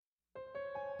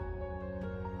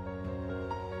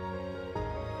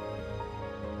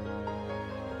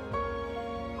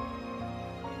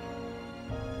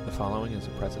The following is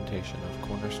a presentation of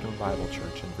Cornerstone Bible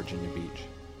Church in Virginia Beach.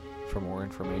 For more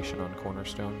information on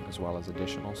Cornerstone, as well as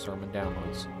additional sermon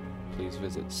downloads, please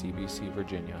visit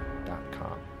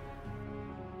cbcvirginia.com.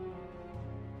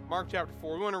 Mark chapter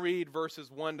 4, we want to read verses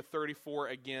 1 to 34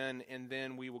 again, and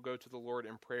then we will go to the Lord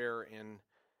in prayer and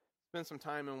spend some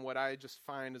time in what I just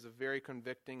find is a very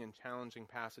convicting and challenging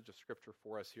passage of Scripture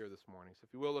for us here this morning. So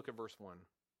if you will, look at verse 1.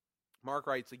 Mark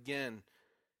writes, "Again,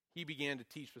 he began to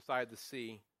teach beside the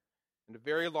sea, and a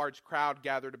very large crowd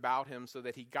gathered about him, so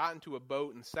that he got into a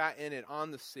boat and sat in it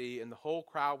on the sea, and the whole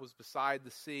crowd was beside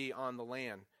the sea on the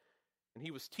land. And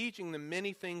he was teaching them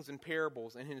many things in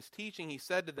parables, and in his teaching he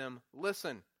said to them,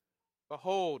 'Listen,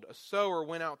 behold, a sower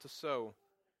went out to sow.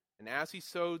 And as he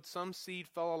sowed, some seed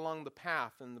fell along the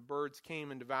path, and the birds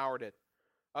came and devoured it.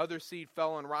 Other seed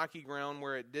fell on rocky ground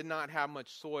where it did not have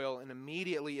much soil, and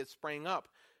immediately it sprang up,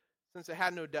 since it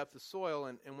had no depth of soil,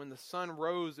 and when the sun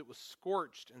rose, it was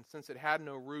scorched, and since it had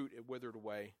no root, it withered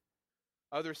away.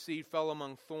 Other seed fell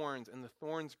among thorns, and the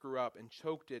thorns grew up and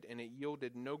choked it, and it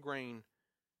yielded no grain.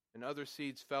 And other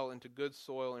seeds fell into good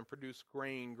soil and produced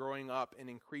grain, growing up and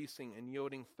increasing and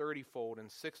yielding 30-fold and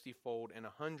 60-fold and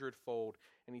 100-fold.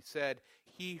 And he said,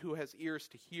 'He who has ears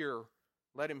to hear,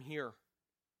 let him hear.'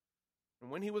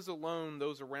 And when he was alone,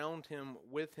 those around him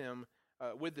with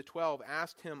the 12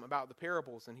 asked him about the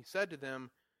parables. And he said to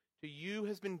them, 'To you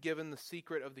has been given the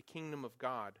secret of the kingdom of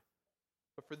God.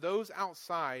 But for those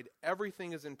outside,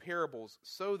 everything is in parables,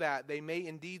 so that they may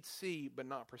indeed see but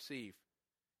not perceive,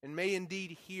 and may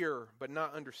indeed hear but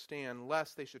not understand,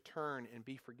 lest they should turn and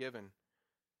be forgiven.'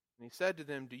 And he said to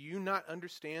them, 'Do you not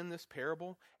understand this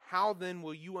parable? How then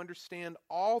will you understand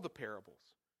all the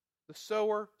parables? The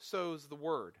sower sows the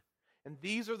word. And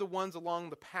these are the ones along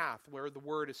the path where the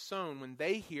word is sown. When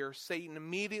they hear, Satan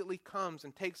immediately comes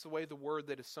and takes away the word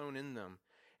that is sown in them.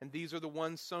 And these are the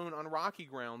ones sown on rocky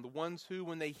ground, the ones who,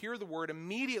 when they hear the word,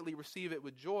 immediately receive it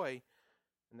with joy,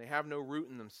 and they have no root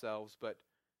in themselves, but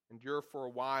endure for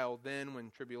a while. Then when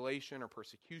tribulation or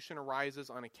persecution arises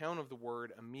on account of the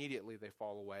word, immediately they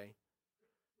fall away.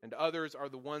 And others are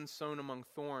the ones sown among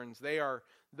thorns. They are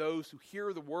those who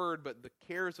hear the word, but the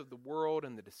cares of the world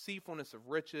and the deceitfulness of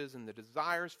riches and the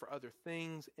desires for other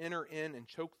things enter in and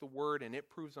choke the word, and it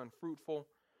proves unfruitful.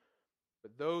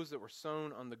 But those that were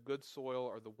sown on the good soil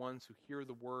are the ones who hear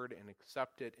the word and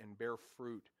accept it and bear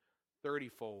fruit,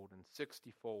 30-fold and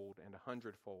 60-fold and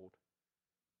 100-fold.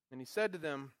 And he said to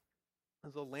them,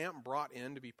 'Is a lamp brought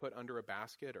in to be put under a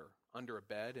basket or under a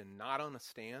bed and not on a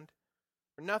stand?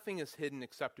 For nothing is hidden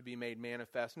except to be made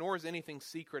manifest, nor is anything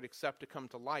secret except to come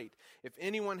to light. If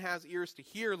anyone has ears to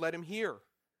hear, let him hear.'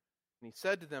 And he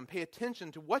said to them, 'Pay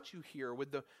attention to what you hear.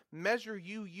 With the measure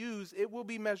you use, it will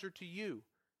be measured to you,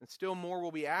 and still more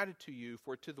will be added to you.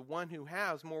 For to the one who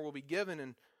has, more will be given,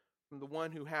 and from the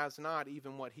one who has not,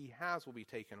 even what he has will be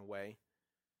taken away.'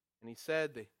 And he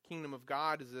said, 'The kingdom of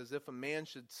God is as if a man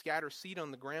should scatter seed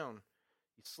on the ground.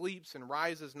 He sleeps and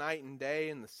rises night and day,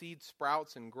 and the seed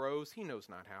sprouts and grows, he knows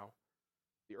not how.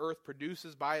 The earth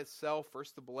produces by itself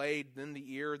first the blade, then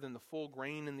the ear, then the full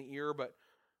grain in the ear. But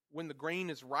when the grain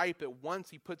is ripe, at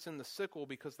once he puts in the sickle,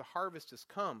 because the harvest has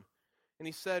come.' And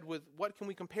he said, 'With what can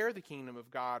we compare the kingdom of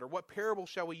God, or what parable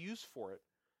shall we use for it?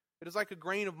 It is like a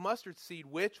grain of mustard seed,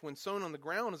 which, when sown on the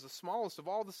ground, is the smallest of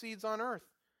all the seeds on earth.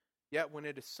 Yet when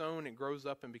it is sown, it grows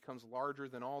up and becomes larger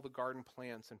than all the garden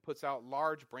plants, and puts out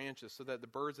large branches, so that the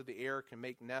birds of the air can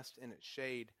make nests in its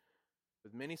shade.'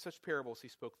 With many such parables he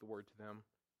spoke the word to them,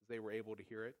 as they were able to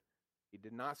hear it. He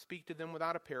did not speak to them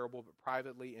without a parable, but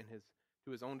privately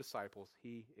to his own disciples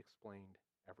he explained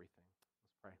everything."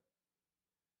 Let's pray.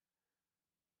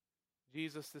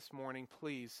 Jesus, this morning,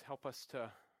 please help us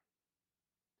to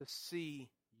see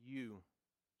you.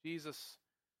 Jesus,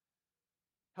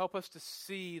 help us to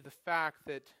see the fact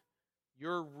that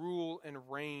your rule and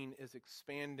reign is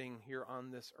expanding here on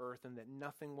this earth, and that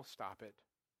nothing will stop it.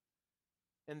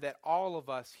 And that all of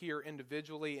us here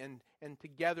individually and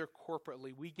together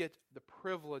corporately, we get the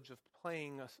privilege of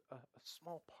playing a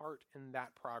small part in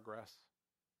that progress.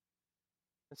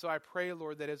 And so I pray,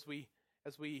 Lord, that as we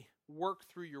work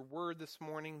through your word this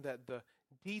morning, that the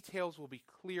details will be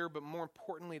clear, but more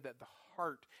importantly, that the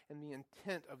heart and the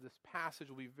intent of this passage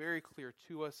will be very clear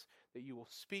to us, that you will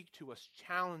speak to us,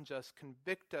 challenge us,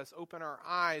 convict us, open our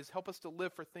eyes, help us to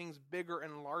live for things bigger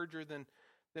and larger than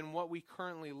what we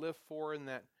currently live for, and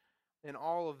that in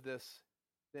all of this,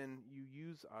 then you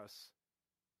use us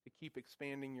to keep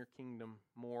expanding your kingdom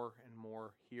more and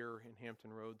more here in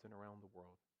Hampton Roads and around the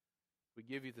world. We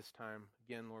give you this time.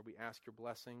 Again, Lord, we ask your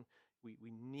blessing. We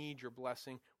need your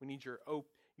blessing. We need you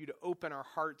to open our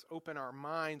hearts, open our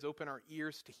minds, open our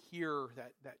ears to hear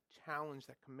that challenge,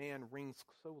 that command rings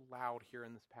so loud here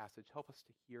in this passage. Help us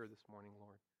to hear this morning,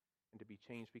 Lord, and to be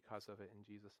changed because of it. In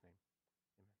Jesus' name,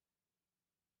 amen.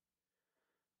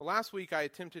 Well, last week I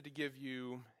attempted to give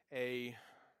you a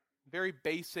very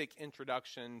basic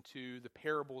introduction to the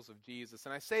parables of Jesus.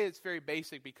 And I say it's very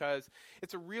basic because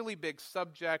it's a really big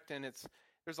subject, and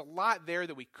there's a lot there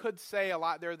that we could say, a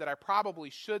lot there that I probably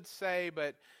should say,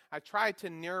 but I tried to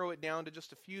narrow it down to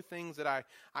just a few things that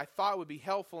I thought would be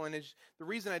helpful. And the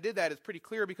reason I did that is pretty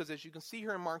clear because as you can see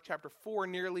here in Mark chapter 4,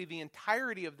 nearly the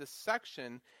entirety of this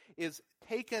section is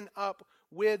taken up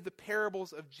with the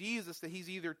parables of Jesus that he's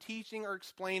either teaching or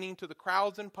explaining to the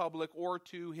crowds in public or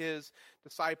to his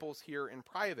disciples here in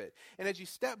private. And as you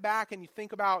step back and you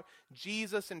think about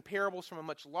Jesus and parables from a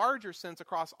much larger sense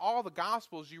across all the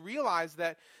Gospels, you realize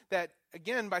that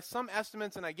again, by some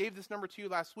estimates, and I gave this number to you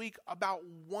last week, about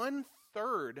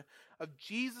 1/3 of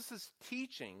Jesus'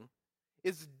 teaching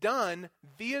is done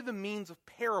via the means of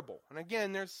parable. And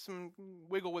again, there's some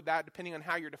wiggle with that depending on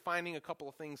how you're defining a couple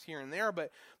of things here and there,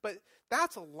 but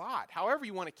that's a lot. However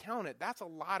you want to count it, that's a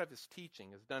lot of his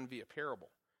teaching is done via parable.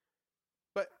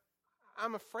 But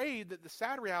I'm afraid that the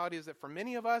sad reality is that for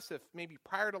many of us, if maybe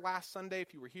prior to last Sunday,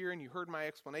 if you were here and you heard my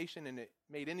explanation and it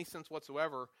made any sense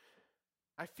whatsoever,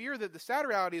 I fear that the sad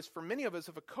reality is for many of us,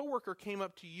 if a coworker came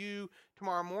up to you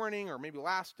tomorrow morning or maybe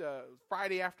last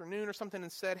Friday afternoon or something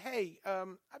and said, hey, I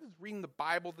was reading the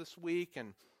Bible this week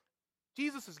and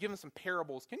Jesus has given some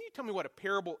parables. Can you tell me what a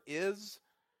parable is?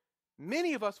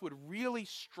 Many of us would really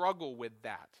struggle with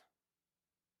that.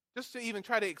 Just to even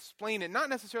try to explain it, not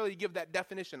necessarily to give that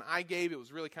definition I gave. It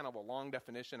was really kind of a long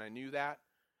definition. I knew that.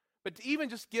 But to even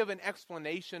just give an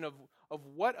explanation of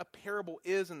what a parable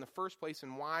is in the first place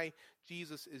and why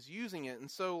Jesus is using it. And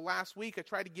so last week I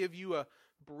tried to give you a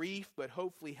brief but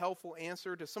hopefully helpful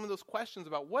answer to some of those questions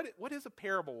about what is a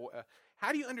parable?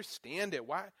 How do you understand it?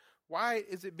 Why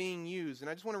is it being used? And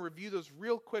I just want to review those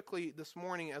real quickly this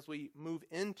morning as we move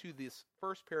into this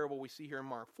first parable we see here in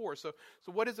Mark 4. So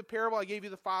what is a parable? I gave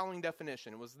you the following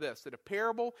definition. It was this, that a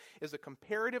parable is a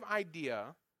comparative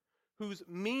idea whose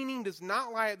meaning does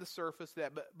not lie at the surface,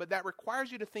 but that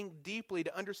requires you to think deeply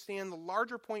to understand the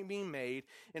larger point being made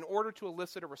in order to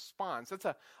elicit a response. That's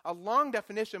a long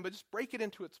definition, but just break it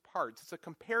into its parts. It's a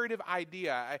comparative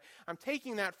idea. I'm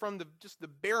taking that from just the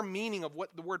bare meaning of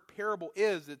what the word parable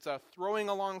is. It's a throwing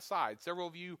alongside. Several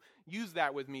of you used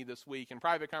that with me this week in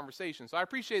private conversation, so I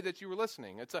appreciate that you were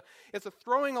listening. It's a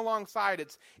throwing alongside.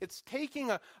 It's taking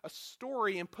a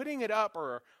story and putting it up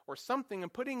or something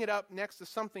and putting it up next to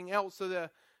something else so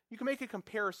that you can make a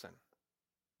comparison,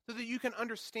 so that you can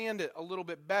understand it a little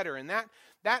bit better. And that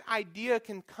idea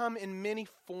can come in many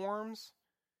forms.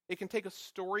 It can take a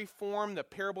story form. The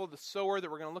parable of the sower that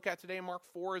we're going to look at today in Mark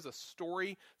 4 is a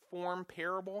story form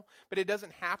parable, but it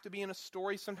doesn't have to be in a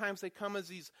story. Sometimes they come as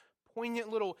these poignant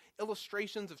little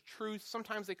illustrations of truth.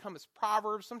 Sometimes they come as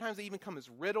proverbs. Sometimes they even come as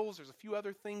riddles. There's a few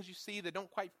other things you see that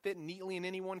don't quite fit neatly in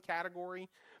any one category.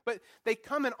 But they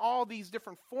come in all these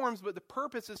different forms, but the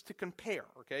purpose is to compare,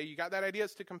 okay? You got that idea?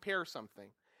 It's to compare something.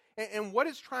 And what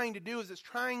it's trying to do is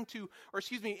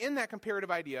in that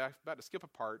comparative idea, I'm about to skip a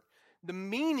part, the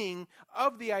meaning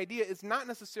of the idea is not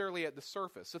necessarily at the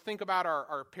surface. So think about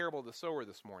our parable of the sower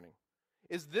this morning.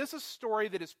 Is this a story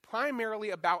that is primarily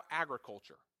about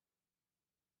agriculture?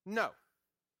 No.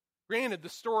 Granted, the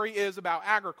story is about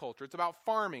agriculture. It's about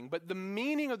farming. But the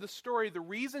meaning of the story, the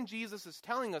reason Jesus is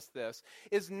telling us this,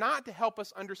 is not to help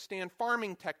us understand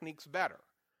farming techniques better.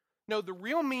 No, the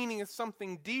real meaning is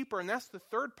something deeper, and that's the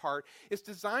third part. It's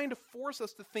designed to force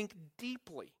us to think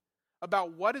deeply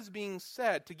about what is being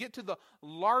said, to get to the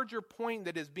larger point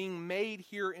that is being made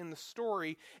here in the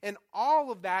story. And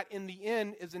all of that, in the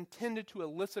end, is intended to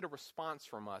elicit a response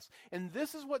from us. And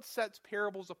this is what sets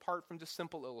parables apart from just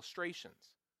simple illustrations.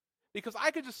 Because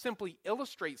I could just simply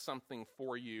illustrate something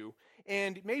for you,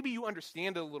 and maybe you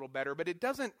understand it a little better, but it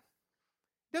doesn't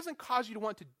cause you to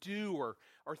want to do or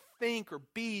think or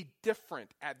be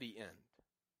different at the end.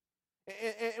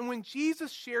 And when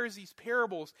Jesus shares these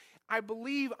parables, I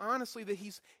believe honestly that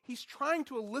he's trying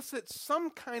to elicit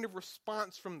some kind of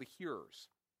response from the hearers.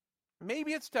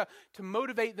 Maybe it's to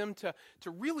motivate them to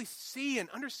really see and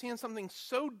understand something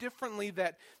so differently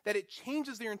that it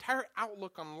changes their entire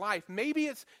outlook on life. Maybe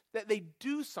it's that they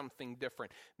do something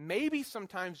different. Maybe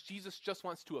sometimes Jesus just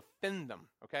wants to offend them,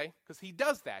 okay? Because he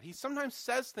does that. He sometimes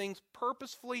says things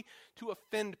purposefully to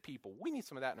offend people. We need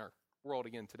some of that in our world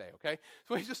again today, okay?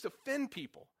 So he just offend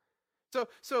people.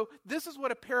 So this is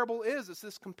what a parable is. It's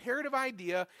this comparative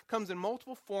idea, comes in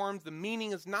multiple forms. The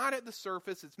meaning is not at the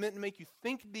surface. It's meant to make you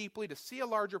think deeply, to see a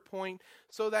larger point,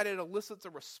 so that it elicits a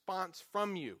response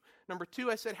from you. Number 2,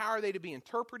 I said, how are they to be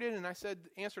interpreted? And I said,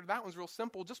 the answer to that one's real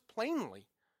simple, just plainly,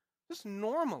 just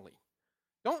normally.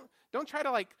 Don't try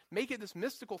to make it this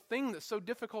mystical thing that's so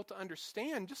difficult to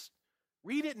understand. Just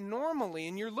read it normally,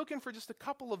 and you're looking for just a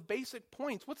couple of basic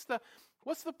points. What's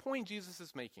the point Jesus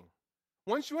is making?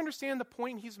 Once you understand the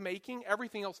point he's making,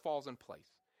 everything else falls in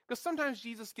place. Because sometimes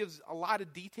Jesus gives a lot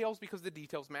of details because the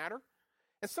details matter.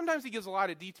 And sometimes he gives a lot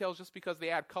of details just because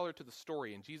they add color to the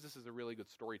story, and Jesus is a really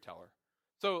good storyteller.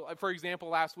 So, for example,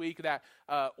 last week, that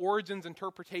Origen's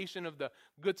interpretation of the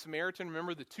Good Samaritan,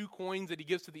 remember the 2 coins that he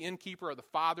gives to the innkeeper are the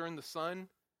father and the son?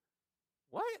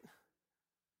 What?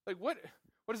 What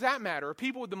does that matter? Or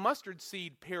people with the mustard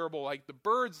seed parable, like the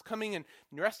birds coming and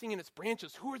resting in its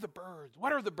branches. Who are the birds?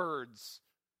 What are the birds?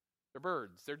 They're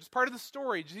birds. They're just part of the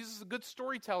story. Jesus is a good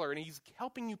storyteller, and he's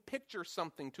helping you picture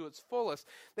something to its fullest.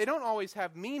 They don't always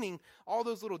have meaning, all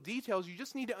those little details. You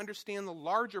just need to understand the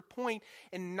larger point,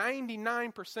 and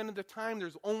 99% of the time,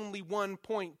 there's only one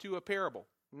point to a parable.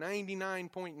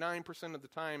 99.9% of the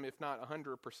time, if not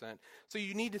 100%. So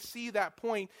you need to see that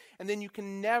point, and then you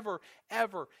can never,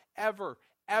 ever, ever,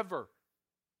 ever,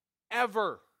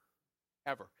 ever,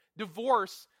 ever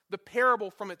divorce the parable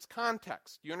from its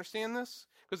context. Do you understand this?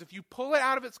 Because if you pull it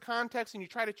out of its context and you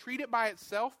try to treat it by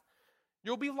itself,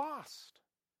 you'll be lost.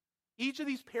 Each of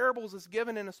these parables is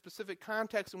given in a specific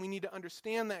context, and we need to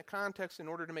understand that context in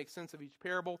order to make sense of each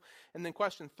parable. And then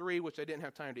question 3, which I didn't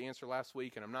have time to answer last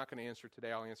week, and I'm not going to answer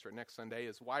today, I'll answer it next Sunday,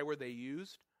 is why were they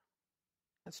used?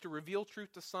 It's to reveal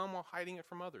truth to some while hiding it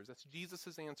from others. That's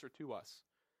Jesus' answer to us.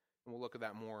 And we'll look at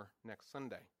that more next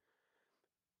Sunday.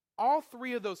 All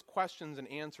 3 of those questions and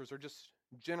answers are just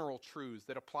general truths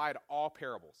that apply to all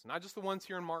parables, not just the ones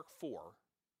here in Mark 4,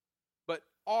 but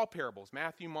all parables,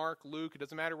 Matthew, Mark, Luke. It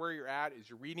doesn't matter where you're at. As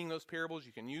you're reading those parables,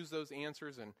 you can use those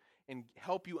answers and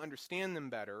help you understand them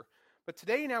better. But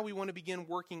today now we want to begin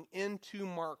working into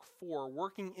Mark 4,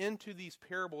 working into these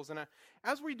parables. And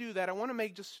as we do that, I want to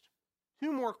make just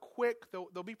 2 more quick,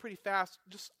 they'll be pretty fast,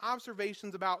 just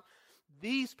observations about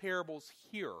these parables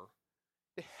here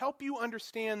to help you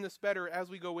understand this better as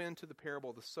we go into the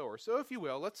parable of the sower. So if you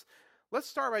will, let's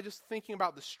start by just thinking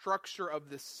about the structure of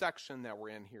this section that we're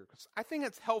in here, because I think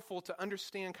it's helpful to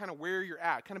understand kind of where you're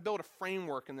at, kind of build a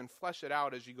framework and then flesh it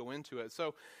out as you go into it.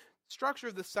 So structure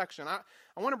of this section, I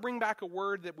want to bring back a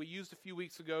word that we used a few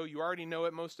weeks ago. You already know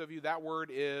it, most of you. That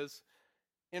word is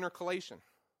intercalation.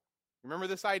 Remember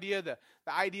this idea? The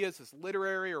idea is this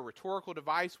literary or rhetorical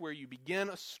device where you begin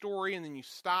a story and then you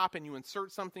stop and you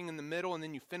insert something in the middle and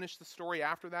then you finish the story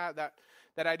after that.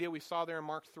 That idea we saw there in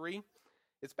Mark 3.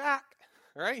 It's back.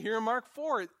 All right, here in Mark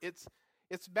 4,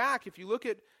 it's back. If you look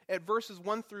at verses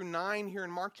 1 through 9 here in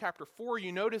Mark chapter 4,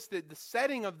 you notice that the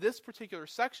setting of this particular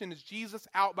section is Jesus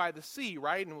out by the sea,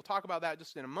 right? And we'll talk about that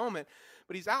just in a moment.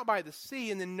 But he's out by the sea.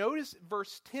 And then notice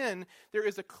verse 10, there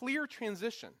is a clear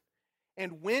transition.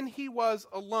 And when he was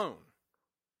alone.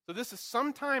 So this is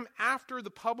sometime after the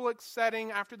public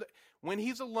setting, when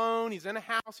he's alone, he's in a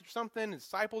house or something, his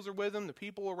disciples are with him, the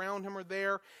people around him are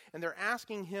there, and they're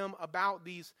asking him about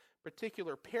these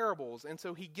particular parables. And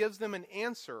so he gives them an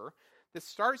answer that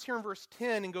starts here in verse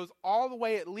 10 and goes all the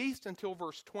way at least until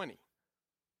verse 20.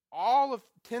 All of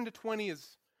 10 to 20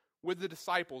 is with the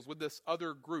disciples, with this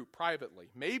other group privately.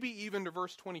 Maybe even to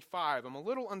verse 25. I'm a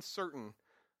little uncertain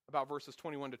about verses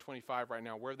 21 to 25 right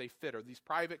now, where they fit. Are these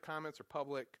private comments or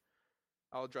public?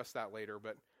 I'll address that later.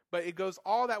 But it goes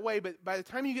all that way. But by the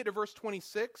time you get to verse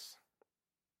 26,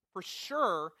 for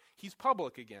sure, he's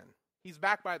public again. He's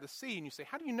back by the sea. And you say,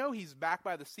 how do you know he's back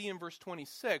by the sea in verse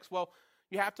 26? Well,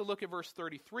 you have to look at verse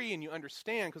 33 and you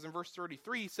understand, because in verse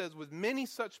 33 he says, with many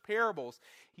such parables,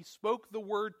 he spoke the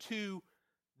word to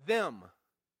them.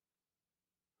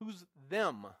 Who's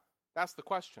them? That's the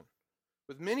question.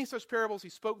 With many such parables, he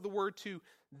spoke the word to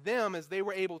them as they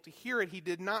were able to hear it. He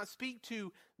did not speak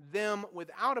to them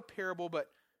without a parable, but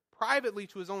privately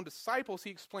to his own disciples, he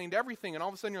explained everything. And all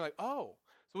of a sudden you're like, oh,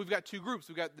 so we've got 2 groups.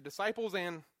 We've got the disciples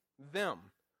and them.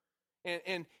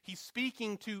 And he's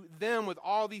speaking to them with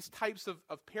all these types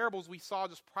of parables we saw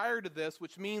just prior to this,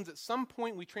 which means at some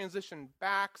point we transition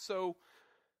back. So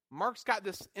Mark's got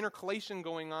this intercalation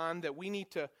going on that we need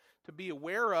to be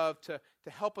aware of to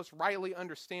help us rightly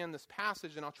understand this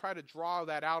passage, and I'll try to draw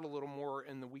that out a little more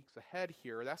in the weeks ahead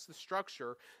here. That's the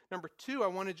structure. Number 2, I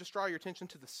want to just draw your attention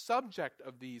to the subject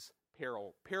of these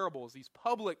parables, these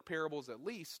public parables at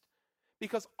least,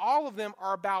 because all of them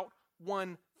are about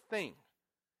one thing.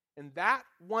 And that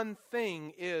one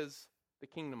thing is the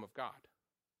kingdom of God.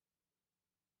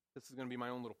 This is going to be my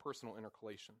own little personal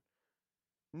intercalation.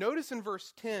 Notice in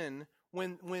verse 10,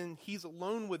 when he's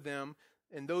alone with them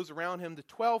and those around him, the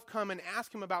 12 come and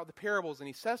ask him about the parables, and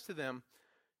he says to them,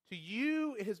 To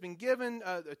you has been given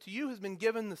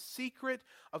the secret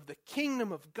of the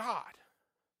kingdom of God.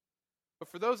 But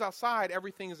for those outside,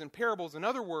 everything is in parables. In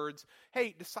other words,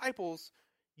 hey, disciples,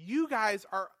 you guys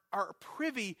are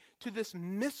privy to this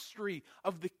mystery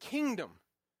of the kingdom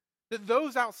that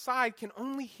those outside can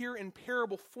only hear in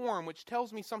parable form, which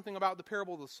tells me something about the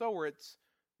parable of the sower. It's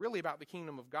really about the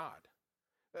kingdom of God.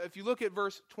 If you look at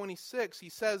verse 26, he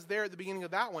says there at the beginning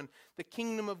of that one, the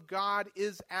kingdom of God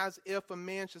is as if a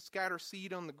man should scatter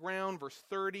seed on the ground. Verse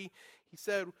 30, he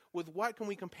said, with what can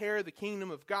we compare the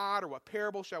kingdom of God, or what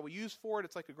parable shall we use for it?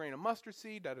 It's like a grain of mustard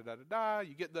seed, da-da-da-da-da.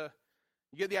 You get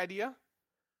the idea?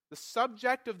 The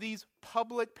subject of these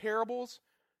public parables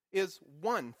is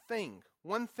one thing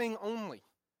only.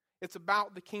 It's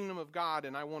about the kingdom of God,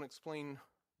 and I won't explain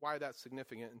why that's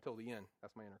significant until the end.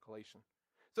 That's my intercalation.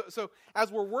 So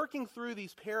as we're working through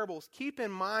these parables, keep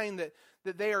in mind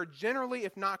that they are generally,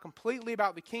 if not completely,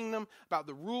 about the kingdom, about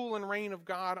the rule and reign of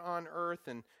God on earth,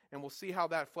 and we'll see how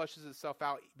that fleshes itself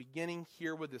out, beginning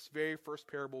here with this very first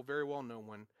parable, very well-known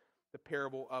one, the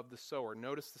parable of the sower.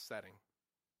 Notice the setting.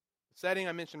 The setting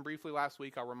I mentioned briefly last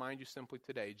week, I'll remind you simply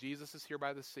today. Jesus is here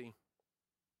by the sea,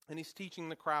 and he's teaching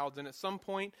the crowds, and at some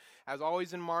point, as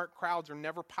always in Mark, crowds are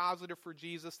never positive for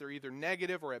Jesus. They're either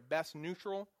negative or at best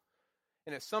neutral.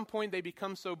 And at some point, they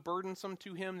become so burdensome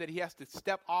to him that he has to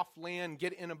step off land,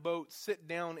 get in a boat, sit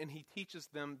down, and he teaches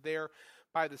them there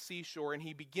by the seashore. And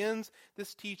he begins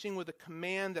this teaching with a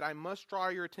command that I must draw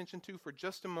your attention to for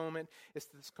just a moment. It's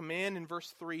this command in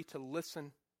verse 3 to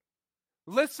listen.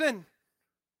 Listen.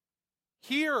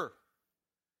 Hear.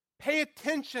 Pay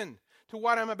attention to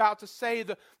what I'm about to say.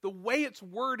 The way it's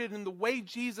worded and the way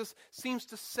Jesus seems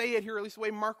to say it here, at least the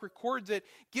way Mark records it,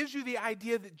 gives you the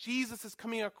idea that Jesus is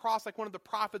coming across like one of the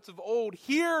prophets of old.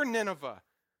 Hear, Nineveh.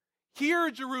 Hear,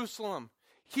 Jerusalem.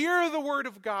 Hear the word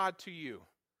of God to you.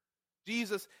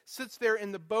 Jesus sits there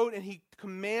in the boat and he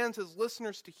commands his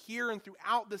listeners to hear, and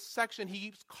throughout this section he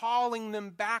keeps calling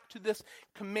them back to this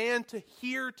command to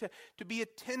hear, to be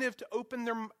attentive, to open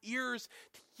their ears,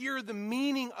 to hear the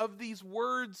meaning of these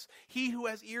words. He who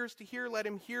has ears to hear, let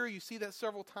him hear. You see that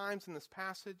several times in this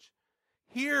passage.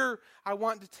 Here I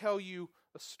want to tell you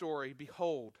a story.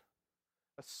 Behold,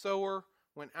 a sower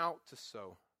went out to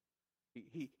sow.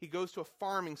 He goes to a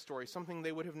farming story, something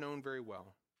they would have known very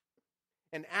well.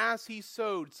 And as he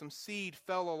sowed, some seed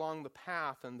fell along the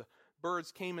path, and the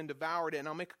birds came and devoured it. And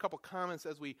I'll make a couple comments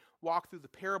as we walk through the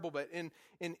parable. But in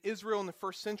Israel in the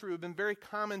first century, it would have been very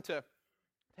common to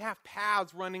have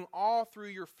paths running all through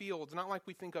your fields. Not like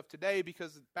we think of today,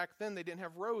 because back then they didn't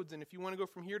have roads. And if you want to go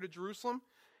from here to Jerusalem,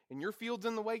 and your field's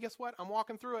in the way, guess what? I'm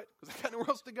walking through it, because I got nowhere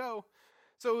else to go.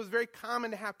 So it was very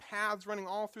common to have paths running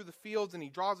all through the fields, and he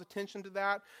draws attention to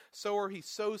that. Sower, he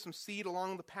sows some seed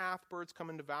along the path. Birds come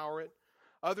and devour it.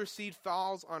 Other seed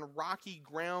falls on rocky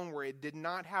ground where it did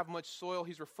not have much soil.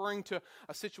 He's referring to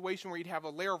a situation where you'd have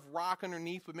a layer of rock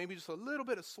underneath with maybe just a little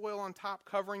bit of soil on top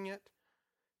covering it.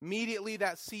 Immediately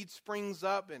that seed springs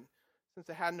up, and since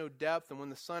it had no depth, and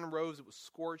when the sun rose it was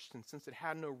scorched, and since it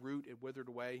had no root it withered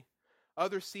away.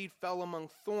 Other seed fell among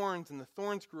thorns, and the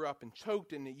thorns grew up and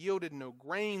choked, and it yielded no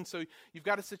grain. So you've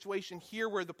got a situation here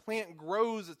where the plant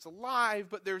grows, it's alive,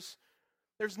 but there's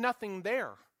nothing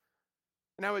there.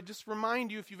 And I would just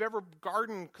remind you, if you've ever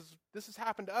gardened, because this has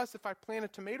happened to us, if I plant a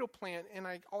tomato plant and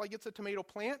all I get's a tomato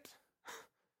plant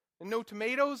and no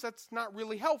tomatoes, that's not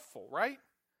really helpful, right?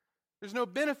 There's no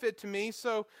benefit to me,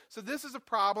 so this is a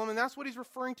problem, and that's what he's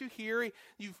referring to here.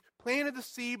 You've planted the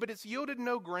seed, but it's yielded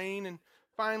no grain, and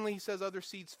finally he says other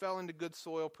seeds fell into good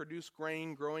soil, produced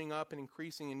grain, growing up and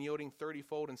increasing and yielding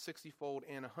 30-fold and 60-fold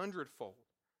and 100-fold.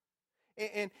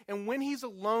 And when he's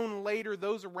alone later,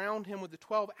 those around him with the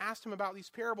 12 asked him about these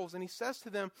parables, and he says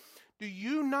to them, do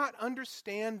you not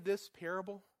understand this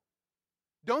parable?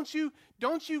 Don't you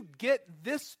get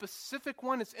this specific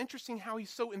one? It's interesting how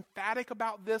he's so emphatic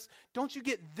about this. Don't you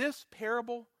get this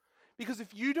parable? Because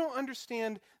if you don't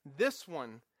understand this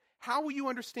one, how will you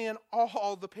understand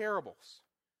all the parables?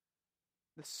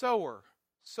 The sower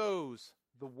sows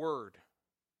the word.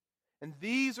 And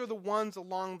these are the ones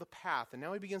along the path. And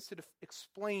now he begins to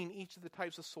explain each of the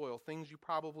types of soil, things you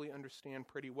probably understand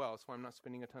pretty well. That's why I'm not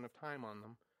spending a ton of time on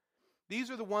them. These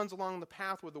are the ones along the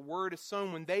path where the word is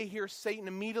sown. When they hear, Satan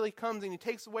immediately comes and he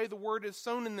takes away the word that is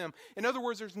sown in them. In other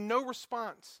words, there's no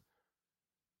response.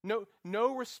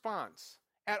 No response.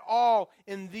 at all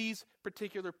in these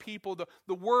particular people.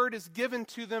 The word is given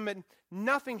to them and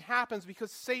nothing happens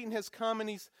because Satan has come and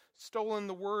he's stolen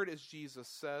the word, as Jesus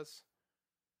says.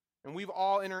 And we've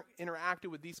all interacted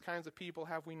with these kinds of people,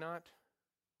 have we not?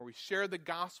 Where we share the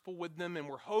gospel with them and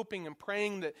we're hoping and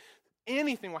praying that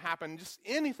anything will happen, just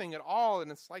anything at all,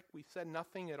 and it's like we said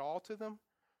nothing at all to them.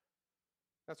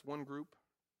 That's one group.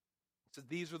 So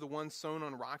these are the ones sown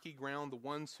on rocky ground, the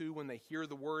ones who, when they hear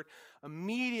the word,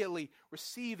 immediately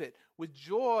receive it with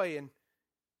joy, and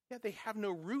yet they have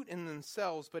no root in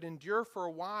themselves, but endure for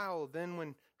a while. Then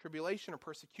when tribulation or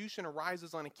persecution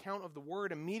arises on account of the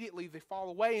word, immediately they fall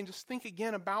away. And just think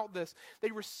again about this. They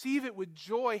receive it with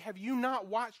joy. Have you not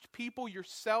watched people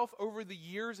yourself over the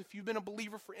years, if you've been a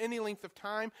believer for any length of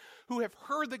time, who have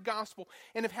heard the gospel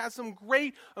and have had some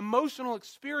great emotional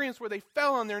experience where they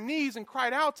fell on their knees and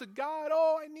cried out to God,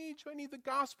 "Oh, I need you, I need the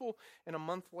gospel." And a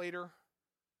month later,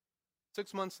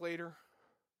 6 months later,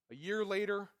 a year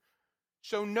later,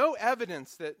 show no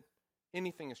evidence that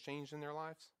anything has changed in their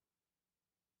lives?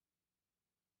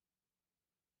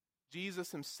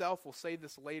 Jesus himself will say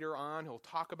this later on. He'll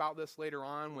talk about this later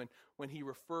on when he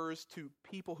refers to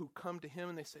people who come to him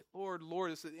and they say, "Lord, Lord,"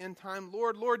 this is the end time,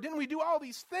 "Lord, Lord, didn't we do all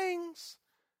these things?"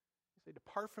 He say,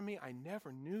 "Depart from me, I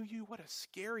never knew you." What a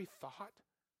scary thought.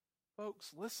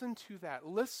 Folks, listen to that.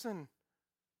 Listen.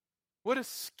 What a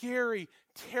scary,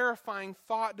 terrifying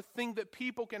thought to think that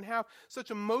people can have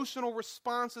such emotional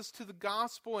responses to the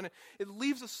gospel, and it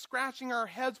leaves us scratching our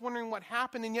heads wondering what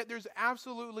happened, and yet there's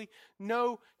absolutely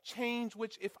no change,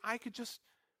 which if I could just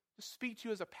speak to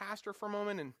you as a pastor for a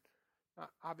moment, and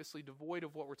obviously devoid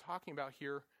of what we're talking about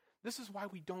here, this is why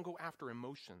we don't go after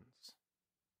emotions.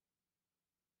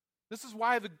 This is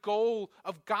why the goal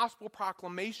of gospel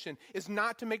proclamation is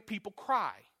not to make people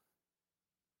cry.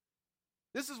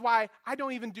 This is why I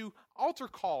don't even do altar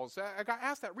calls. I got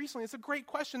asked that recently. It's a great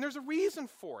question. There's a reason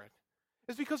for it.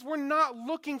 It's because we're not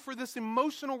looking for this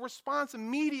emotional response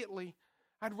immediately.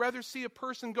 I'd rather see a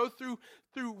person go through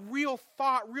real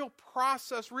thought, real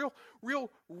process,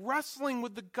 real wrestling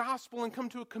with the gospel and come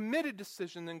to a committed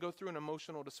decision than go through an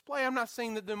emotional display. I'm not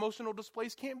saying that the emotional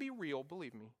displays can't be real,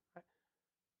 believe me.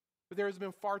 But there has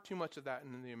been far too much of that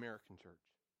in the American church.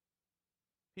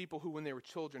 People who, when they were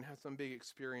children, had some big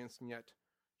experience and yet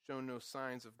shown no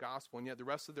signs of gospel, and yet the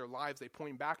rest of their lives they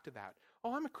point back to that.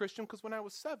 "Oh, I'm a Christian because when I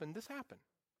was 7, this happened."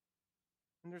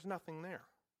 And there's nothing there.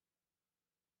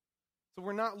 So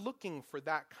we're not looking for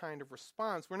that kind of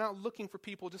response. We're not looking for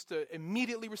people just to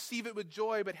immediately receive it with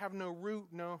joy but have no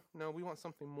root. No, we want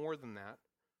something more than that.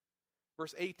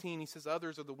 Verse 18, he says,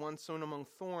 "Others are the ones sown among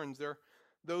thorns." They're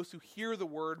those who hear the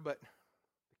word, but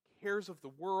the cares of the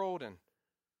world and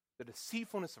the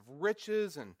deceitfulness of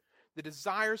riches and the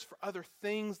desires for other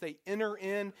things, they enter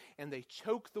in and they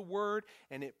choke the word,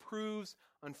 and it proves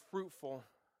unfruitful.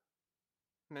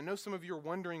 And I know some of you are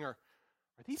wondering, are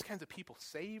these kinds of people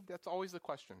saved? That's always the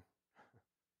question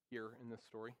here in this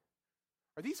story.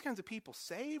 Are these kinds of people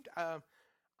saved?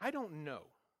 I don't know.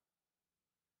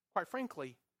 Quite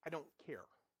frankly, I don't care.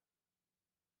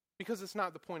 Because it's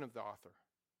not the point of the author.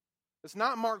 It's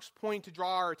not Mark's point to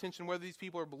draw our attention whether these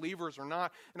people are believers or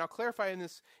not, and I'll clarify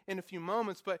this in a few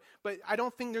moments, but I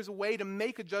don't think there's a way to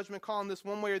make a judgment call on this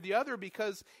one way or the other,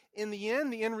 because in the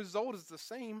end result is the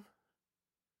same.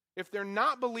 If they're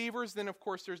not believers, then of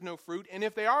course there's no fruit, and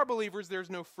if they are believers,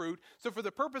 there's no fruit. So for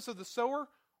the purpose of the sower,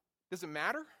 does it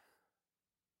matter?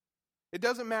 It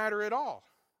doesn't matter at all.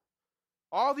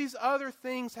 All these other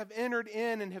things have entered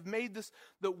in and have made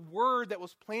the word that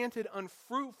was planted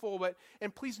unfruitful.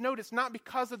 And please note, it's not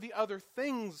because of the other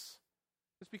things.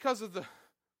 It's because of the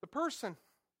person.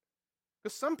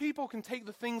 Because some people can take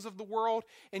the things of the world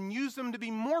and use them to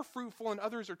be more fruitful, and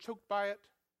others are choked by it.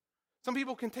 Some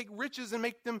people can take riches and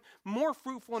make them more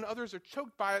fruitful, and others are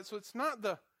choked by it. So it's not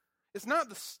the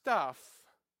stuff.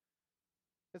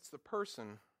 It's the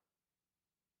person.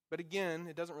 But again,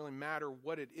 it doesn't really matter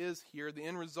what it is here. The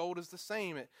end result is the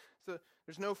same. So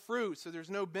there's no fruit, so there's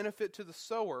no benefit to the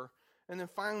sower. And then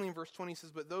finally in verse 20 he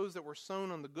says, "But those that were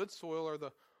sown on the good soil are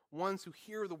the ones who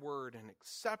hear the word and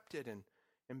accept it and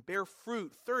bear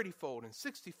fruit 30-fold and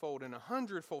 60-fold and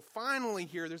 100-fold. Finally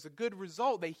here, there's a good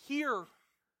result. They hear.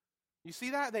 You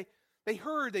see that? They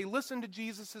heard. They listened to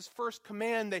Jesus' first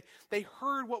command. They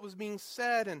heard what was being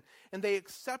said, and they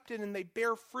accepted, and they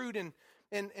bear fruit. And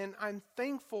I'm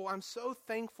thankful, I'm so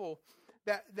thankful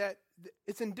that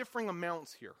it's in differing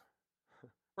amounts here,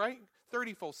 right?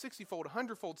 30-fold, 60-fold,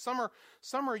 100-fold.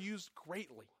 Some are used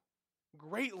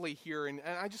greatly here. And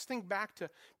I just think back to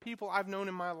people I've known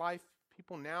in my life,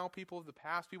 people now, people of the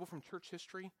past, people from church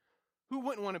history. Who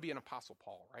wouldn't want to be an Apostle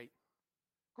Paul, right?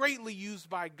 greatly used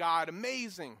by God,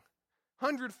 amazing,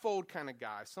 100-fold kind of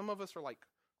guy. Some of us are like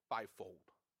 5-fold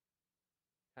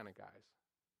kind of guys.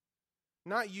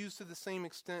 Not used to the same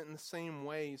extent in the same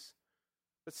ways,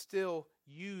 but still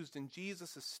used, and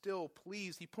Jesus is still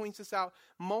pleased. He points this out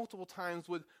multiple times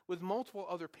with multiple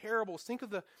other parables. Think of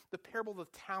the parable of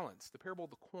the talents, the parable of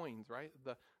the coins, right?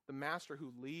 The master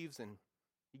who leaves and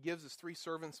he gives his 3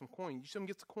 servants some coin. Each of them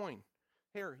gets a coin.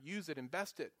 Here, use it,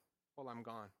 invest it while I'm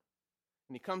gone.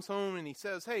 And he comes home and he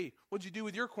says, hey, what'd you do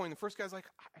with your coin? The first guy's like,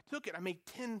 I took it. I made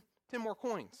 10 more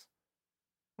coins.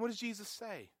 What does Jesus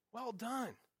say? Well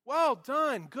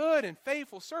done, good and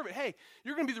faithful servant. Hey,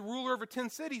 you're going to be the ruler over 10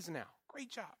 cities now. Great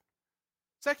job.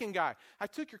 Second guy, I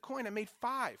took your coin. I made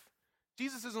 5.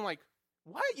 Jesus isn't like,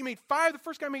 what? You made 5? The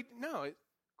first guy made, no.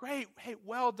 Great. Hey,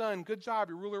 well done. Good job.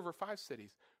 You're ruler over 5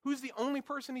 cities. Who's the only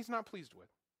person he's not pleased with?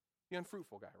 The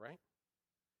unfruitful guy, right?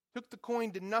 Took the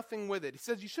coin, did nothing with it. He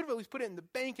says you should have at least put it in the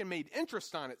bank and made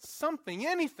interest on it.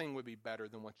 Anything would be better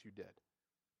than what you did.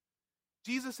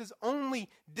 Jesus is only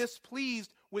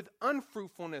displeased with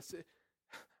unfruitfulness.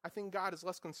 I think God is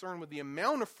less concerned with the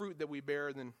amount of fruit that we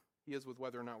bear than he is with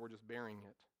whether or not we're just bearing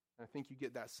it. And I think you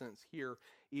get that sense here,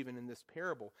 even in this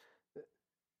parable.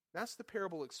 That's the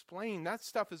parable explained. That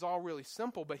stuff is all really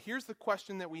simple, but here's the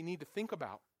question that we need to think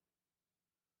about.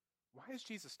 Why is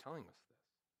Jesus telling us this?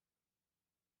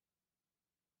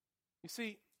 You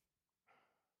see,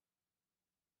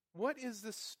 what is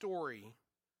this story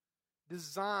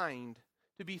designed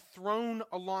to be thrown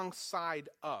alongside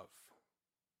of?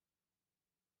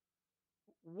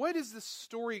 What is this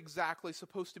story exactly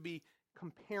supposed to be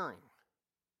comparing?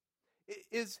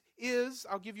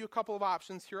 I'll give you a couple of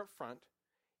options here up front.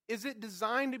 Is it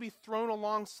designed to be thrown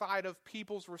alongside of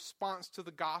people's response to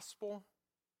the gospel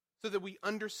so that we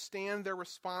understand their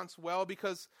response well?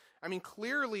 Because,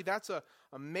 clearly that's a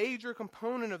major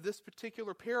component of this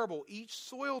particular parable. Each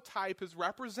soil type is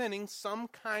representing some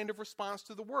kind of response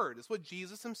to the word. It's what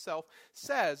Jesus himself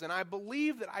says. And I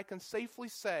believe that I can safely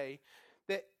say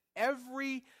that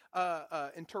every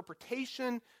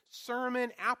interpretation,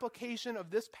 sermon, application of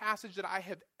this passage that I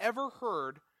have ever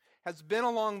heard has been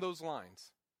along those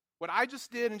lines. What I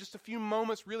just did in just a few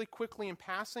moments, really quickly in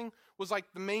passing, was like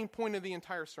the main point of the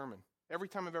entire sermon. Every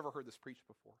time I've ever heard this preached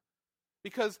before.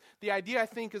 Because the idea, I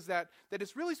think, is that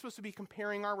it's really supposed to be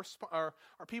comparing our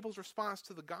people's response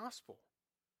to the gospel.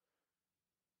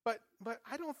 But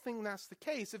I don't think that's the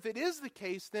case. If it is the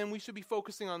case, then we should be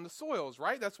focusing on the soils,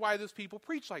 right? That's why those people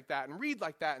preach like that and read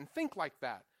like that and think like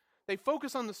that. They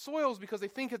focus on the soils because they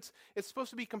think it's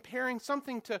supposed to be comparing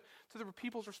something to the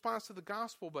people's response to the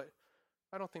gospel, but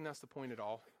I don't think that's the point at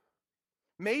all.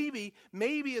 Maybe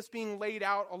it's being laid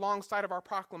out alongside of our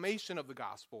proclamation of the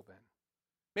gospel then.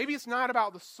 Maybe it's not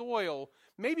about the soil,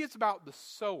 maybe it's about the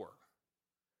sower.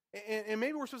 And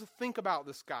maybe we're supposed to think about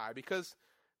this guy because,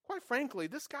 quite frankly,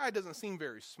 this guy doesn't seem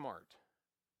very smart.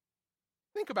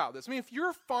 Think about this. If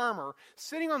you're a farmer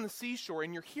sitting on the seashore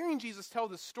and you're hearing Jesus tell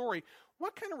this story,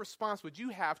 what kind of response would you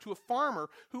have to a farmer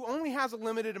who only has a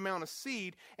limited amount of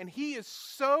seed and he is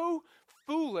so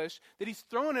foolish that he's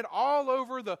throwing it all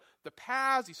over the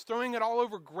paths, he's throwing it all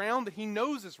over ground that he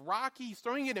knows is rocky, he's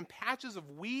throwing it in patches of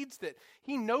weeds that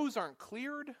he knows aren't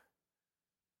cleared?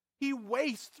 He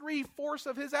wastes 3/4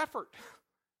 of his effort.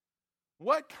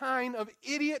 What kind of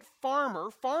idiot farmer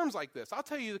farms like this? I'll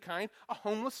tell you the kind, a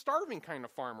homeless, starving kind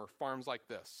of farmer farms like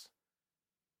this.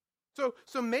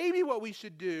 So maybe what we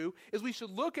should do is we should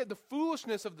look at the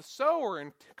foolishness of the sower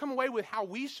and come away with how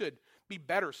we should be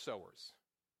better sowers.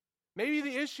 Maybe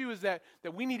the issue is that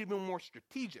we need to be more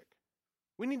strategic.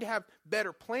 We need to have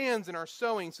better plans in our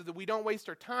sowing so that we don't waste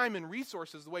our time and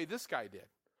resources the way this guy did.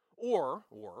 Or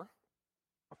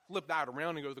flip that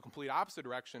around and go the complete opposite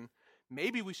direction.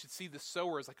 Maybe we should see the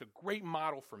sower as like a great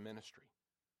model for ministry.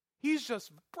 He's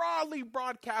just broadly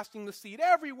broadcasting the seed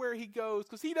everywhere he goes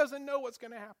because he doesn't know what's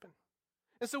going to happen.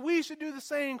 And so we should do the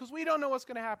same because we don't know what's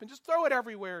going to happen. Just throw it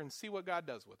everywhere and see what God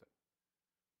does with it.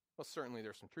 Well, certainly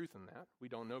there's some truth in that. We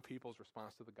don't know people's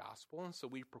response to the gospel, and so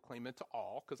we proclaim it to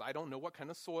all because I don't know what kind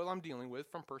of soil I'm dealing with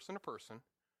from person to person.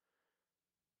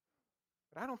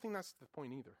 But I don't think that's the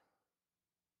point either.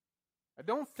 I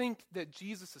don't think that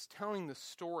Jesus is telling this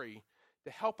story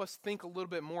to help us think a little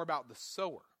bit more about the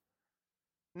sower.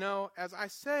 No, as I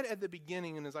said at the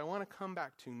beginning, and as I want to come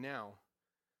back to now,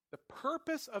 the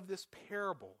purpose of this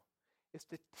parable is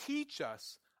to teach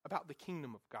us about the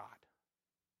kingdom of God.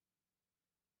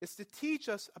 It's to teach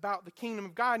us about the kingdom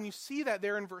of God. And you see that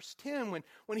there in verse 10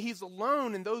 when he's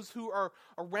alone and those who are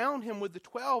around him with the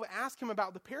 12 ask him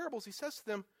about the parables. He says to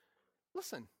them,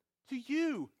 listen, to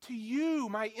you,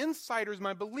 my insiders,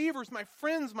 my believers, my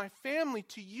friends, my family,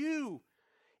 to you,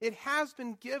 It has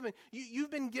been given.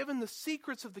 You've been given the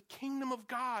secrets of the kingdom of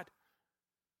God.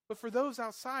 But for those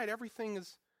outside, everything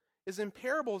is in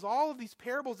parables. All of these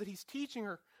parables that he's teaching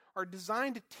are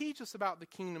designed to teach us about the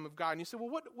kingdom of God. And you say,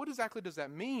 well, what exactly does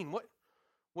that mean?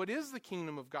 What is the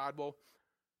kingdom of God? Well,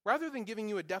 rather than giving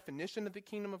you a definition of the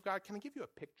kingdom of God, can I give you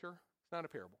a picture? It's not a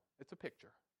parable. It's a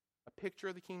picture. A picture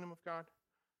of the kingdom of God.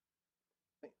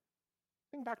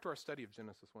 Think back to our study of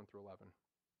Genesis 1 through 11.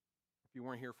 If you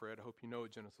weren't here for it, I hope you know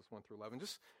Genesis 1 through 11.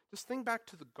 Just think back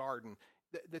to the garden,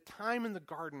 the time in the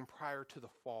garden prior to the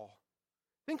fall.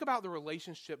 Think about the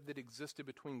relationship that existed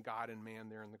between God and man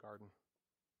there in the garden.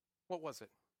 What was it?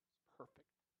 Perfect.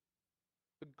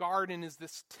 The garden is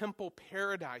this temple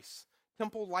paradise,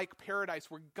 temple-like paradise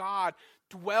where God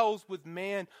dwells with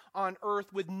man on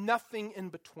earth with nothing in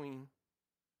between.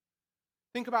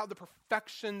 Think about the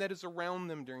perfection that is around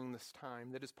them during this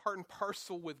time, that is part and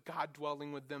parcel with God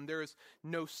dwelling with them. There is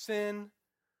no sin.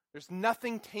 There's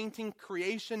nothing tainting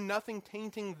creation, nothing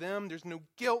tainting them. There's no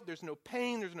guilt, there's no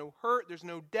pain, there's no hurt, there's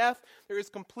no death. There is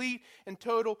complete and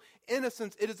total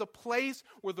innocence. It is a place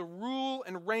where the rule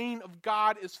and reign of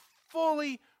God is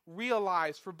fully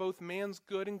realized for both man's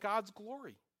good and God's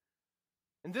glory.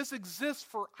 And this exists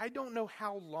for I don't know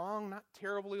how long, not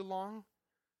terribly long.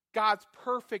 God's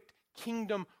perfect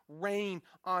kingdom reign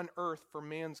on earth for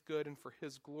man's good and for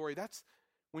his glory. That's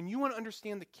when you want to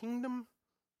understand the kingdom,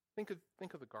 think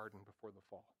of the garden before the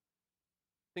fall.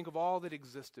 Think of all that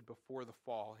existed before the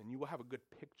fall, and you will have a good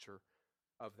picture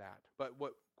of that. But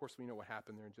of course, we know what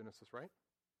happened there in Genesis, right?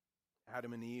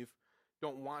 Adam and Eve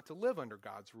don't want to live under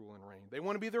God's rule and reign. They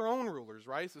want to be their own rulers,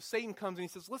 right? So Satan comes and he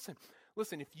says,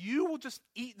 listen, if you will just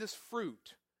eat this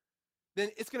fruit, then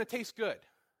it's going to taste good.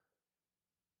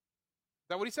 Is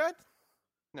that what he said?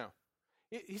 No.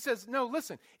 He says, no,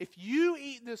 listen, if you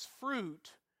eat this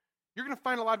fruit, you're going to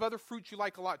find a lot of other fruits you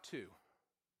like a lot too.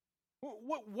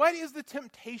 What is the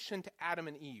temptation to Adam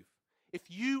and Eve? If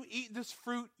you eat this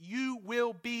fruit, you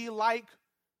will be like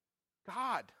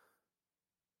God.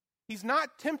 He's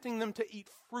not tempting them to eat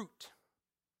fruit.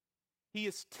 He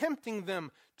is tempting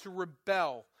them to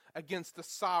rebel against the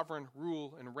sovereign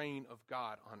rule and reign of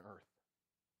God on earth.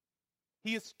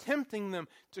 He is tempting them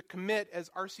to commit, as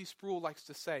R.C. Sproul likes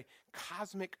to say,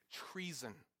 cosmic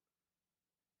treason.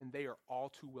 And they are all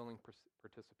too willing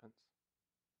participants.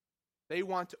 They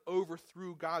want to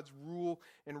overthrow God's rule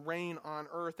and reign on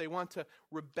earth. They want to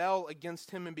rebel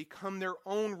against him and become their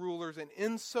own rulers. And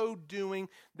in so doing,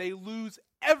 they lose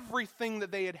everything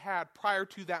that they had prior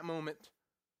to that moment.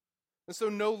 And so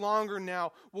no longer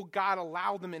now will God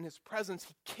allow them in his presence.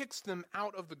 He kicks them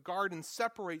out of the garden,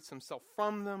 separates himself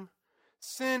from them.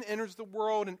 Sin enters the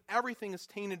world and everything is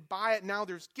tainted by it. Now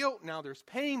there's guilt, now there's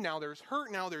pain, now there's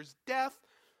hurt, now there's death.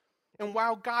 And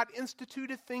while God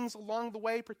instituted things along the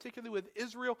way, particularly with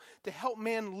Israel, to help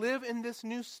man live in this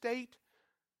new state,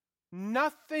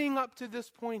 nothing up to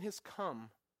this point has come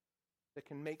that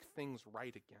can make things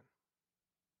right again.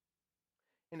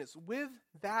 And it's with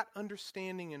that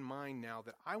understanding in mind now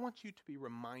that I want you to be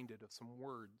reminded of some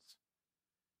words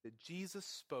that Jesus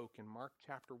spoke in Mark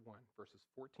chapter 1, verses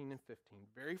 14 and 15.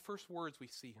 Very first words we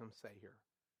see him say here.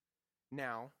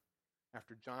 Now,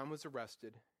 after John was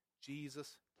arrested,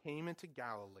 Jesus came into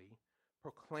Galilee,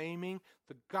 proclaiming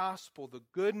the gospel, the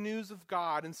good news of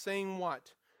God, and saying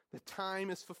what? The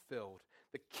time is fulfilled.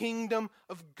 The kingdom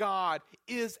of God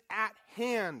is at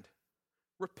hand.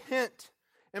 Repent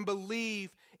and believe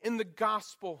in the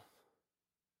gospel.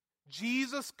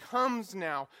 Jesus comes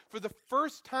now for the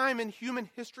first time in human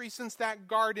history since that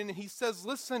garden, and he says,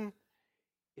 listen,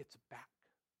 it's back.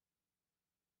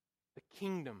 The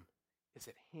kingdom is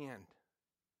at hand.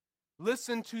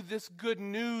 Listen to this good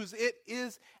news. It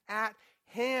is at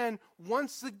hand.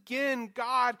 Once again,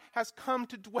 God has come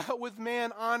to dwell with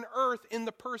man on earth in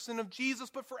the person of Jesus,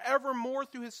 but forevermore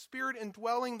through his Spirit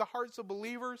indwelling the hearts of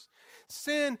believers.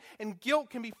 Sin and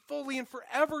guilt can be fully and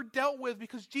forever dealt with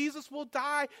because Jesus will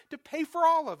die to pay for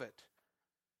all of it.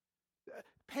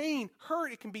 Pain,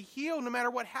 hurt, it can be healed no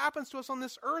matter what happens to us on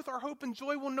this earth. Our hope and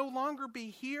joy will no longer be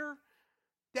here.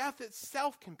 Death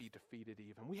itself can be defeated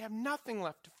even. We have nothing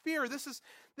left to fear. This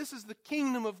is the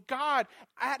kingdom of God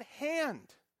at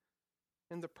hand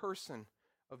in the person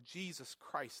of Jesus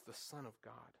Christ, the Son of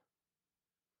God.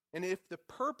 And if the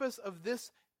purpose of this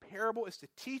parable is to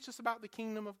teach us about the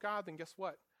kingdom of God, then guess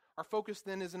what? Our focus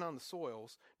then isn't on the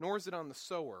soils, nor is it on the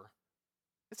sower.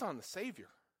 It's on the Savior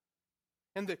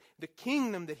and the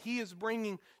kingdom that he is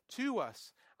bringing to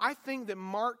us. I think that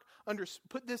Mark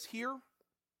put this here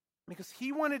Because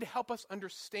he wanted to help us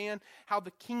understand how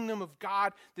the kingdom of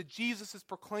God that Jesus is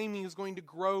proclaiming is going to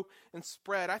grow and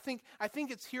spread. I think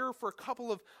it's here for a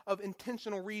couple of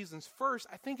intentional reasons. First,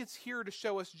 I think it's here to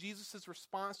show us Jesus'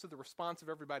 response to the response of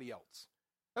everybody else.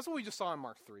 That's what we just saw in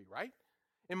Mark 3, right?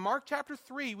 In Mark chapter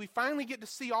 3, we finally get to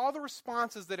see all the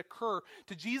responses that occur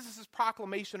to Jesus'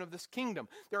 proclamation of this kingdom.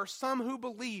 There are some who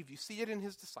believe. You see it in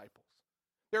his disciples.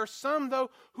 There are some, though,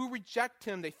 who reject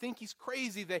him. They think he's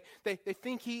crazy. They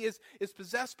think he is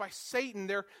possessed by Satan.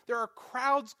 There are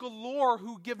crowds galore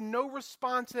who give no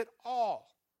response at all.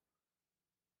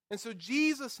 And so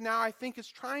Jesus now, I think, is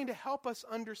trying to help us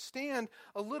understand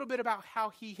a little bit about how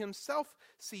he himself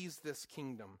sees this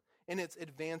kingdom and its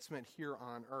advancement here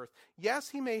on earth. Yes,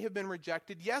 he may have been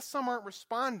rejected. Yes, some aren't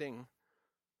responding,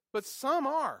 but some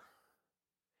are.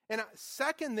 And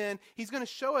second, then, he's going to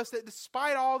show us that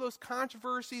despite all those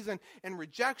controversies and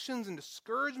rejections and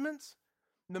discouragements,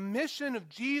 the mission of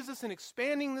Jesus in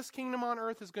expanding this kingdom on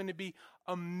earth is going to be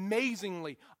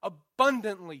amazingly,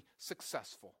 abundantly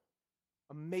successful.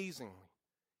 Amazingly.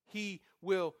 He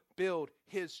will build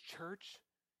his church,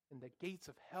 and the gates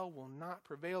of hell will not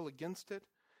prevail against it.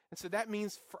 And so that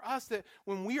means for us that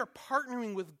when we are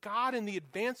partnering with God in the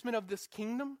advancement of this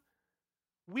kingdom,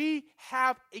 we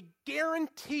have a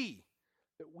guarantee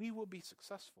that we will be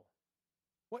successful.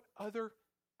 What other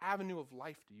avenue of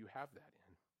life do you have that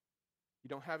in? You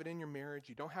don't have it in your marriage.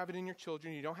 You don't have it in your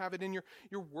children. You don't have it in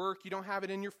your work. You don't have it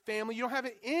in your family. You don't have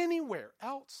it anywhere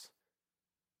else.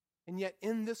 And yet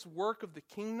in this work of the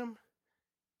kingdom,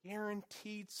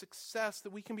 guaranteed success,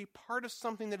 that we can be part of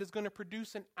something that is going to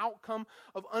produce an outcome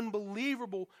of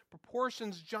unbelievable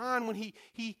proportions. John, when he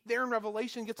there in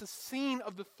Revelation gets a scene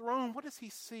of the throne, what does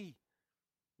he see?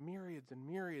 Myriads and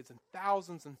myriads and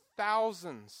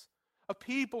thousands of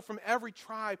people from every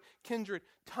tribe, kindred,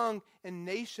 tongue, and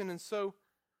nation. And so,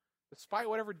 despite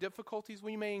whatever difficulties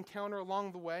we may encounter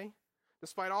along the way,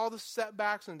 despite all the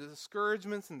setbacks and the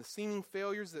discouragements and the seeming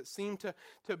failures that seem to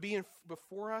be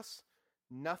before us,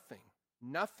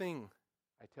 Nothing,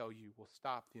 I tell you, will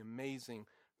stop the amazing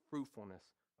fruitfulness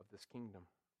of this kingdom.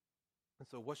 And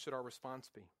so what should our response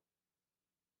be?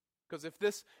 Because if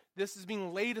this is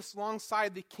being laid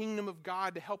alongside the kingdom of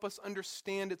God to help us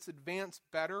understand its advance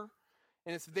better,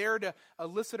 and it's there to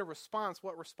elicit a response,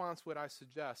 what response would I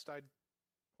suggest? I'd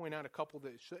point out a couple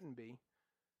that it shouldn't be.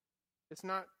 It's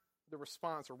not the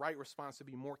response, or right response, to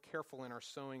be more careful in our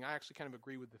sowing. I actually kind of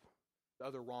agree with the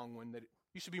other wrong one, that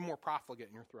you should be more profligate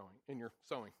in your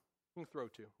sowing. You can throw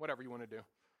too, whatever you want to do.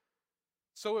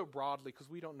 Sow it broadly, because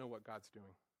we don't know what God's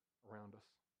doing around us.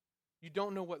 You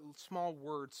don't know what small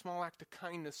word, small act of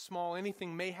kindness, small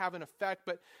anything may have an effect,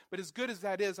 but as good as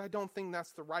that is, I don't think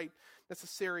that's the right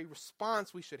necessary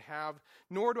response we should have,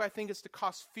 nor do I think it's to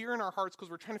cause fear in our hearts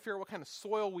because we're trying to figure out what kind of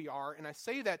soil we are, and I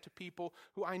say that to people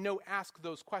who I know ask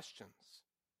those questions.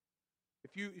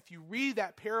 If you read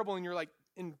that parable and you're like,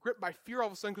 gripped by fear all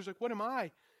of a sudden because you're like, what am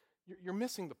I? You're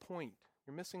missing the point.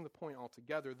 You're missing the point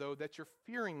altogether, though, that you're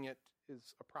fearing it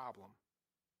is a problem.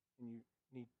 And you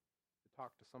need to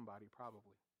talk to somebody,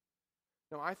 probably.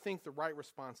 No, I think the right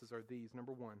responses are these.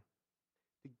 Number one,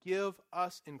 to give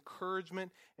us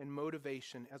encouragement and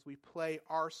motivation as we play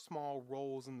our small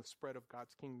roles in the spread of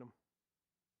God's kingdom.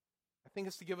 I think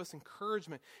it's to give us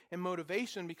encouragement and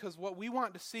motivation, because what we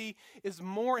want to see is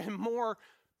more and more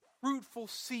fruitful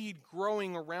seed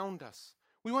growing around us.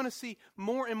 We want to see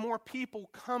more and more people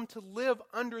come to live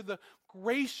under the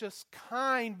gracious,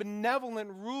 kind, benevolent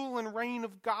rule and reign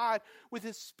of God with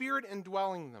His Spirit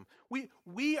indwelling them.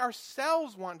 We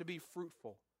ourselves want to be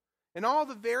fruitful in all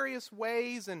the various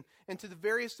ways and to the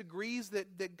various degrees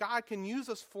that God can use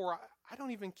us for. I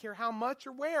don't even care how much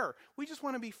or where. We just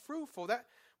want to be fruitful. That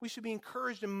we should be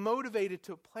encouraged and motivated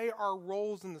to play our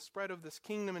roles in the spread of this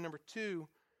kingdom. And number two,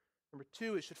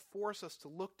 it should force us to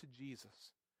look to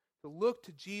Jesus. To look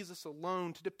to Jesus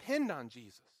alone, to depend on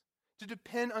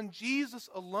Jesus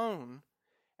alone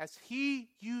as He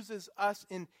uses us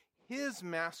in His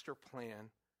master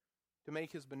plan to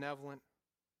make His benevolent,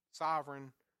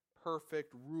 sovereign,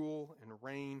 perfect rule and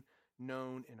reign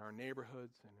known in our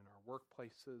neighborhoods and in our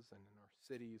workplaces and in our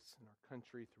cities and our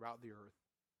country throughout the earth,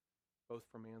 both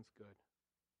for man's good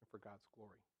and for God's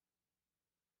glory.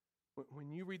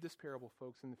 When you read this parable,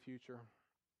 folks, in the future,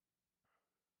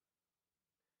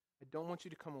 I don't want you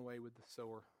to come away with the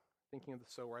sower, thinking of the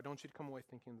sower. I don't want you to come away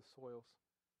thinking of the soils.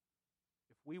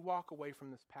 If we walk away from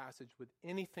this passage with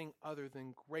anything other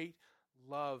than great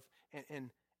love and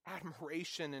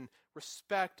admiration and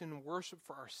respect and worship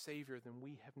for our Savior, then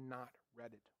we have not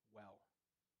read it well.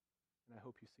 And I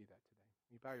hope you see that today.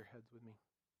 Will you bow your heads with me?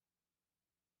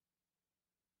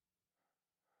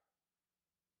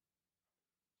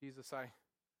 Jesus,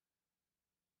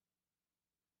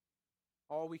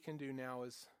 all we can do now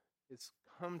is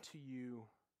come to you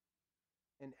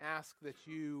and ask that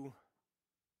you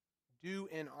do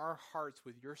in our hearts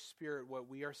with your Spirit what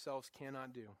we ourselves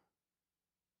cannot do.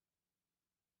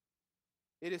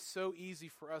 It is so easy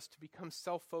for us to become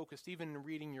self-focused, even in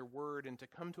reading your word, and to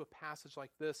come to a passage like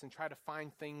this and try to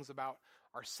find things about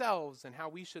ourselves and how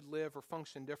we should live or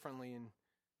function differently, and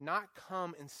not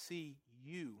come and see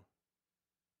you.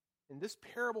 And this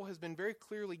parable has been very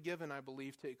clearly given, I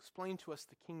believe, to explain to us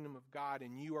the kingdom of God,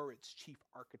 and you are its chief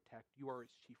architect. You are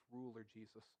its chief ruler,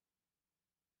 Jesus.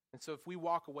 And so if we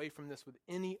walk away from this with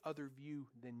any other view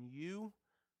than you,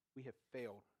 we have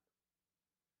failed.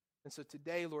 And so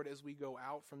today, Lord, as we go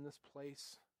out from this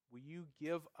place, will you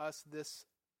give us this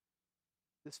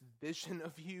vision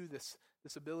of you, this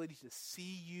ability to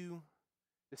see you,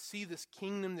 to see this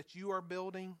kingdom that you are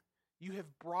building? You have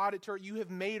brought it to you have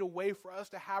made a way for us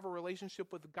to have a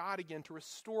relationship with God again, to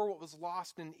restore what was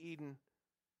lost in Eden.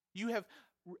 You have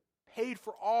paid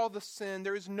for all the sin.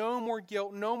 There is no more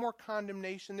guilt, no more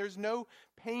condemnation. There's no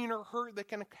pain or hurt that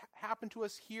can happen to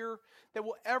us here that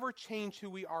will ever change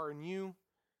who we are in you.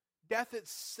 Death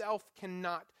itself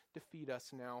cannot defeat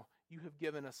us now. You have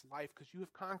given us life because you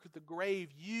have conquered the grave.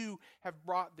 You have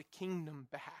brought the kingdom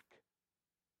back.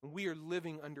 And we are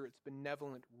living under its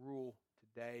benevolent rule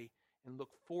today and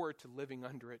look forward to living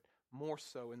under it more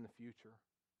so in the future.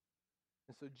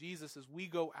 And so, Jesus, as we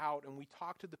go out and we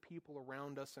talk to the people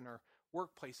around us in our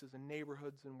workplaces and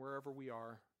neighborhoods and wherever we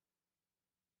are,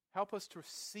 help us to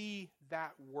see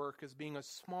that work as being a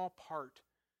small part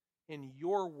in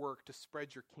your work to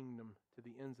spread your kingdom to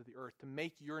the ends of the earth, to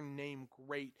make your name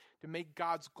great, to make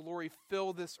God's glory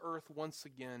fill this earth once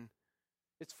again.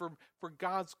 It's for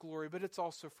God's glory, but it's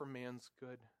also for man's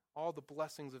good. All the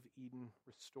blessings of Eden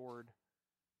restored.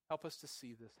 Help us to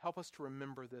see this. Help us to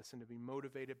remember this and to be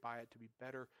motivated by it, to be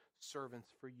better servants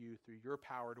for you through your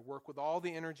power, to work with all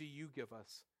the energy you give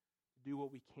us, to do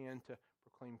what we can to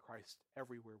proclaim Christ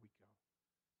everywhere we go.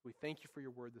 We thank you for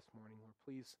your word this morning, Lord.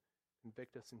 Please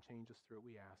convict us and change us through it,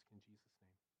 we ask in Jesus' name.